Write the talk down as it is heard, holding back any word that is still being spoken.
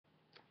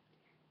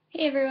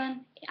Hey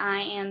everyone,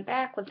 I am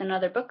back with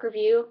another book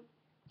review,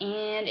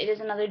 and it is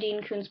another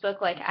Dean Koontz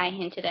book like I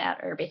hinted at,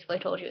 or basically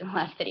told you in the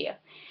last video.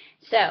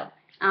 So,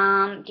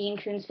 Dean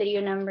Koontz video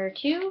number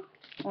 2,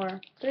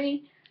 or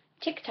 3,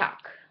 Tick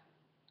Tock.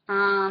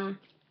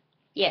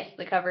 Yes,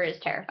 the cover is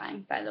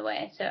terrifying, by the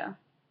way, so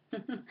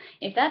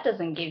if that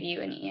doesn't give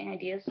you any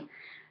ideas.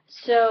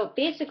 So,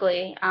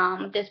 basically,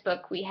 with this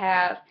book we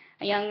have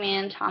a young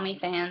man, Tommy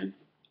Fan,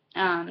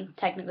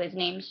 technically his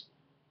name's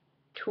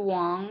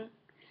Tuong,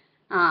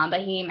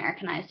 but he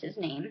Americanized his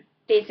name.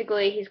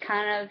 Basically, he's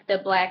kind of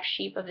the black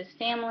sheep of his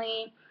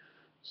family.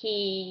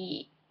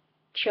 He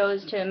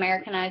chose to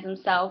Americanize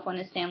himself when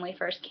his family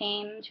first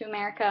came to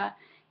America.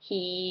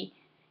 He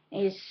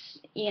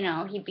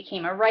he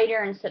became a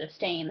writer instead of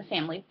staying in the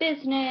family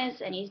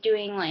business, and he's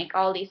doing like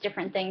all these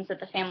different things that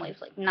the family's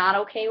like not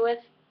okay with.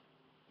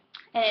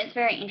 And it's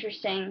very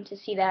interesting to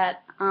see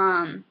that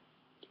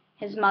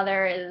his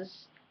mother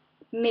is,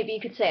 maybe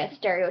you could say, a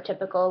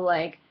stereotypical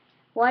like,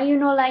 why you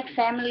no like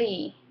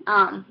family,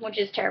 which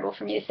is terrible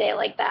for me to say it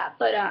like that,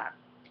 but I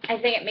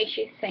think it makes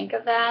you think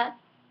of that.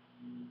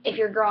 If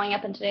you're growing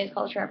up in today's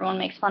culture, everyone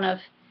makes fun of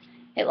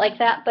it like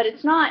that, but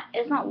it's not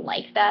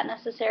like that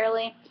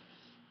necessarily.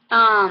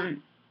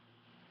 Um,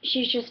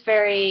 she's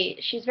very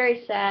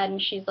sad, and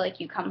she's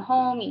like, you come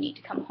home, you need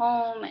to come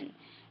home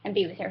and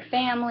be with your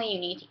family, you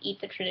need to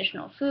eat the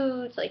traditional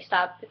foods, like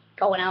stop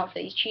going out for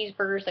these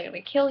cheeseburgers, they're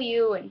gonna kill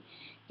you, and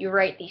you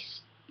write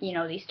these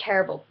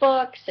terrible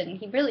books.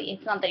 And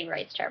it's not that he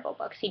writes terrible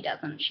books, he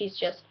doesn't.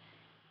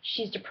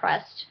 She's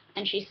depressed,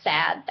 and she's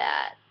sad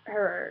that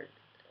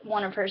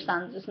one of her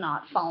sons is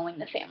not following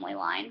the family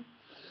line.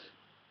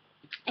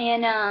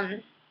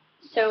 And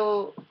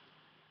so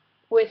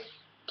with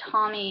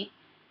Tommy,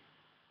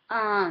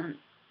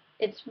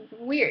 it's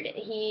weird.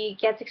 He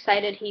gets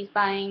excited, he's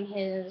buying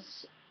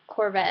his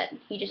Corvette.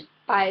 He just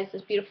buys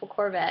this beautiful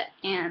Corvette,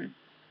 and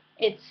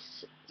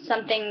it's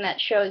something that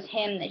shows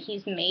him that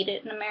he's made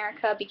it in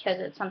America, because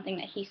it's something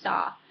that he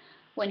saw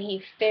when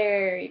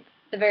the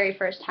very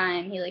first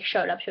time he like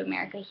showed up to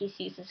America. He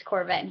sees this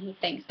Corvette and he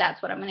thinks, that's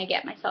what I'm gonna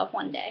get myself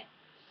one day.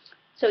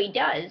 So he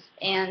does,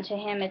 and to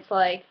him it's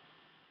like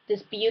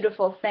this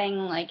beautiful thing,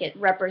 like it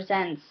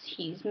represents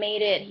he's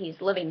made it,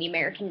 he's living the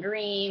American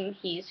dream,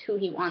 he's who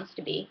he wants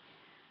to be.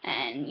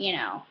 And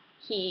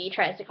he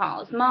tries to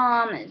call his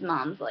mom, and his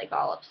mom's like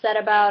all upset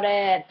about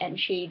it, and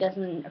she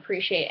doesn't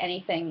appreciate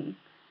anything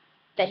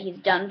that he's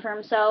done for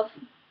himself,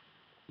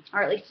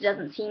 or at least it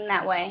doesn't seem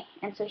that way,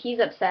 and so he's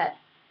upset.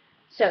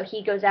 So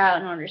he goes out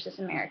and orders this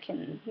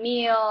American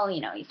meal,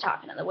 he's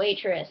talking to the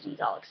waitress, and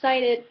he's all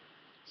excited.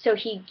 So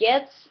he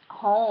gets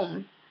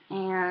home,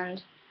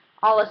 and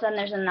all of a sudden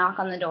there's a knock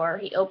on the door.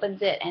 He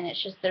opens it, and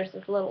there's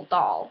this little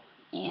doll,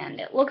 and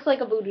it looks like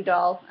a voodoo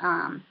doll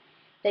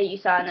that you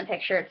saw in the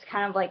picture. It's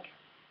kind of like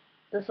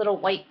this little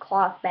white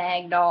cloth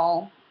bag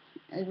doll.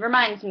 It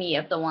reminds me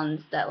of the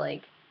ones that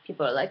like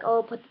people are like,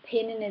 oh, put the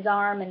pin in his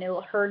arm and it'll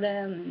hurt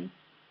him. And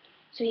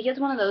so he gets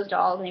one of those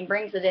dolls and he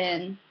brings it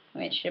in,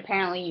 which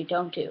apparently you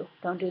don't do.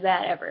 Don't do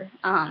that ever.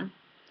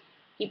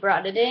 He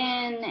brought it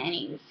in, and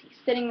he's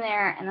sitting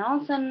there, and then all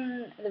of a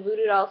sudden the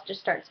voodoo doll just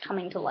starts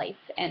coming to life,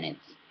 and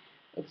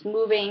it's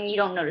moving. You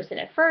don't notice it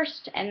at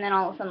first, and then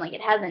all of a sudden like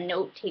it has a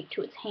note taped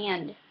to its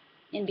hand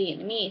in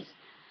Vietnamese.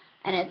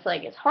 And it's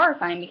like, it's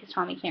horrifying because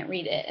Tommy can't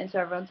read it. And so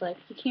everyone's like,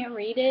 you can't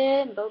read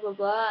it, and blah, blah,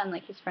 blah. And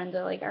like his friends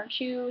are like, aren't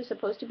you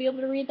supposed to be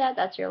able to read that?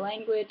 That's your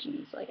language. And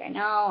he's like, I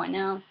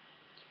know.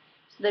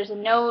 So there's a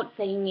note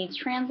that he needs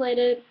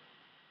translated.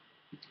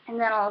 And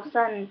then all of a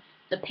sudden,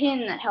 the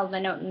pin that held the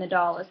note in the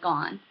doll is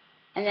gone.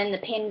 And then the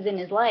pin's in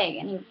his leg,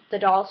 and the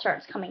doll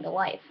starts coming to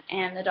life.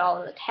 And the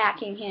doll is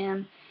attacking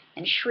him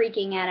and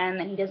shrieking at him,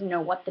 and he doesn't know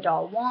what the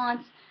doll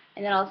wants.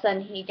 And then all of a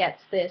sudden he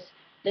gets this,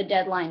 the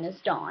deadline is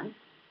dawn.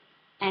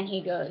 And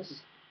he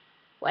goes,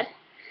 what?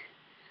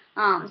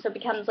 So it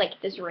becomes like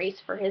this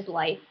race for his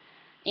life,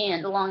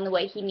 and along the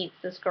way he meets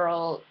this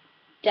girl,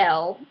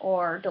 Dell,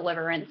 or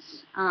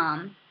Deliverance,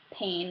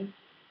 Pain.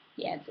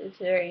 Yeah,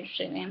 it's a very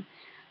interesting name.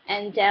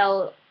 And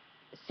Dell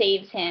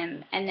saves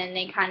him, and then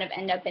they kind of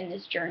end up in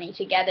this journey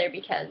together,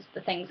 because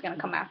the thing's going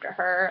to come after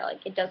her.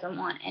 Like, it doesn't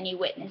want any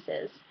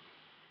witnesses.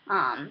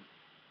 And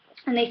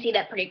they see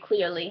that pretty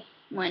clearly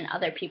when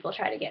other people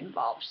try to get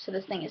involved. So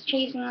this thing is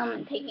chasing them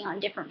and taking on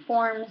different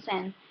forms,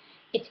 and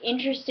it's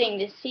interesting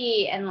to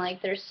see. And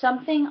like, there's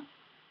something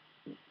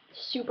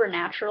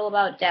supernatural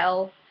about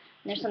Dell,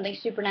 and there's something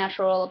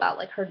supernatural about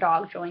like her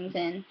dog joins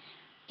in,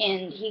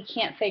 and he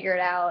can't figure it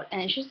out,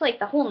 and it's just like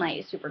the whole night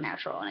is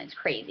supernatural, and it's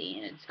crazy,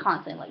 and it's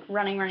constantly like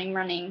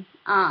running.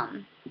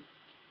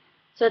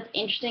 So it's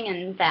interesting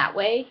in that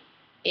way.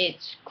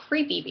 It's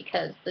creepy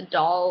because the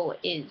doll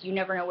is, you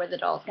never know where the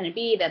doll's going to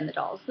be, then the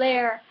doll's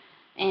there.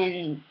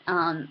 And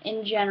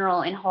in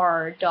general, in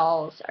horror,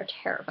 dolls are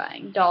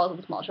terrifying. Dolls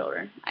and small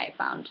children I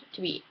found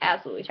to be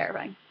absolutely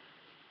terrifying.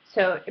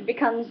 So it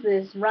becomes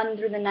this run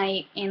through the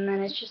night, and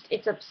then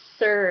it's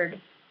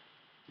absurd.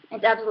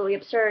 It's absolutely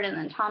absurd, and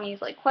then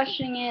Tommy's like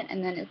questioning it,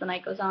 and then as the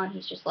night goes on,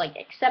 he's just like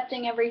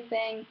accepting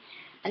everything.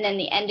 And then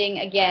the ending,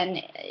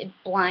 again, it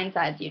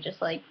blindsides you,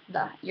 just like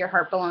Your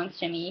Heart Belongs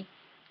to Me.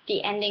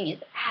 The ending is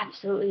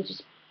absolutely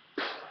just,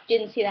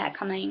 didn't see that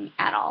coming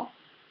at all.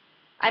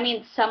 I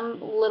mean,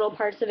 some little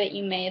parts of it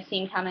you may have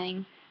seen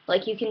coming.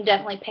 Like, you can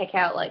definitely pick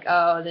out, like,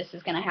 oh, this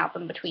is going to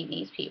happen between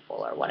these people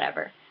or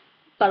whatever.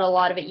 But a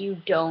lot of it you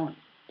don't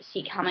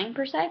see coming,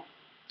 per se.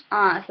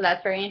 So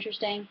that's very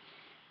interesting.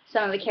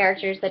 Some of the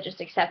characters that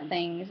just accept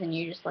things, and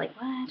you're just like,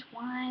 what,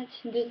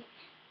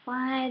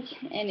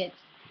 and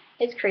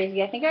it's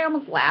crazy. I think I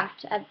almost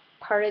laughed at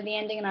part of the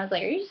ending, and I was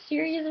like, are you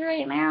serious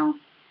right now?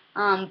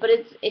 But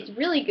it's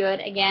really good.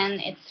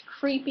 Again, it's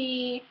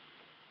creepy.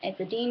 It's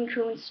a Dean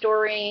Koontz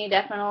story,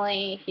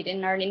 definitely, if you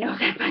didn't already know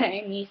that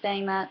by me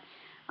saying that.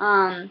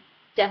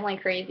 Definitely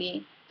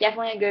crazy.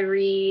 Definitely a good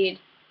read.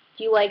 If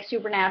you like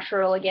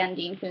supernatural, again,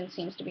 Dean Koontz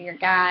seems to be your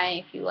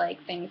guy. If you like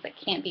things that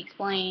can't be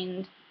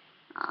explained.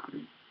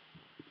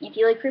 If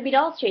you like creepy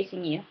dolls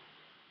chasing you.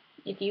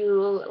 If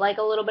you like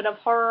a little bit of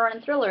horror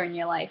and thriller in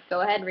your life,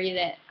 go ahead, read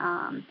it.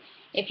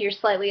 If you're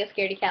slightly a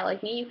scaredy cat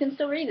like me, you can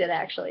still read it,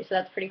 actually, so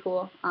that's pretty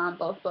cool.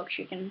 Both books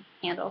you can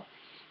handle.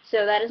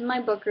 So that is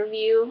my book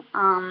review.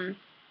 Going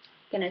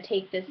to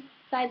take this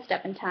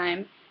sidestep in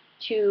time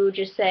to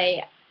just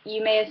say,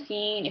 you may have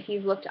seen, if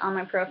you've looked on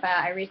my profile,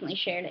 I recently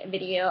shared a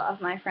video of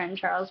my friend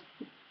Charles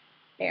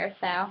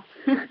Berthow.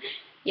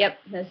 Yep,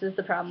 this is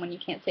the problem when you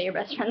can't say your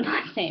best friend's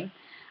last name.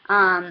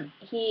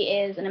 He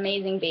is an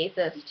amazing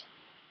bassist,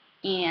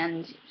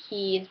 and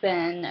he's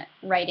been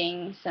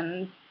writing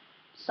some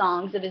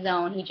songs of his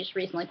own. He just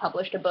recently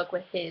published a book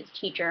with his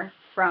teacher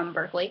from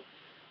Berkeley,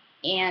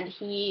 and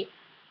he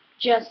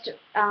just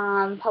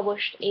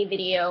published a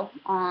video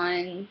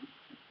on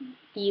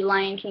the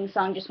Lion King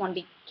song, Just Wanna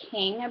Be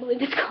King, I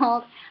believe it's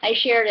called. I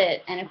shared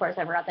it, and of course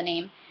I forgot the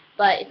name,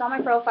 but it's on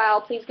my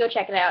profile. Please go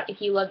check it out. If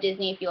you love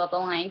Disney, if you love The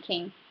Lion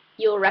King,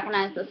 you'll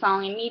recognize the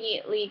song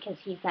immediately because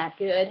he's that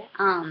good.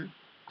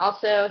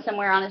 Also,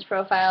 somewhere on his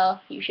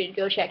profile, you should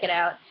go check it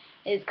out,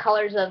 is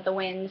Colors of the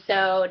Wind.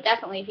 So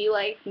definitely, if you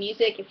like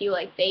music, if you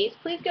like bass,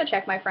 please go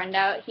check my friend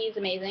out. He's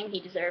amazing. He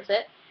deserves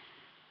it.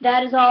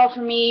 That is all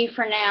for me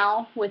for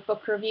now with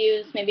book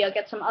reviews. Maybe I'll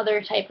get some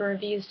other type of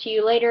reviews to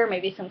you later,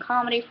 maybe some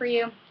comedy for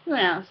you. Who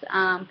knows?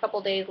 A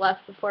couple days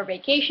left before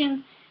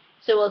vacation,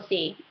 so we'll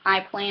see.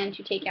 I plan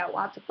to take out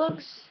lots of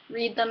books,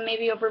 read them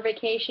maybe over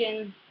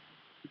vacation.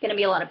 Going to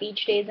be a lot of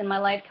beach days in my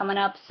life coming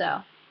up,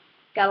 so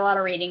got a lot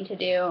of reading to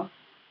do.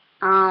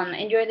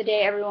 Enjoy the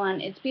day,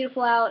 everyone. It's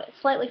beautiful out. It's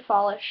slightly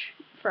fallish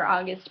for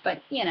August,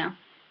 but, you know.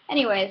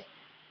 Anyways,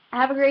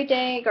 have a great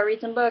day. Go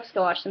read some books.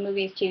 Go watch some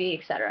movies, TV,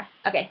 etc.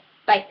 Okay.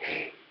 Bye.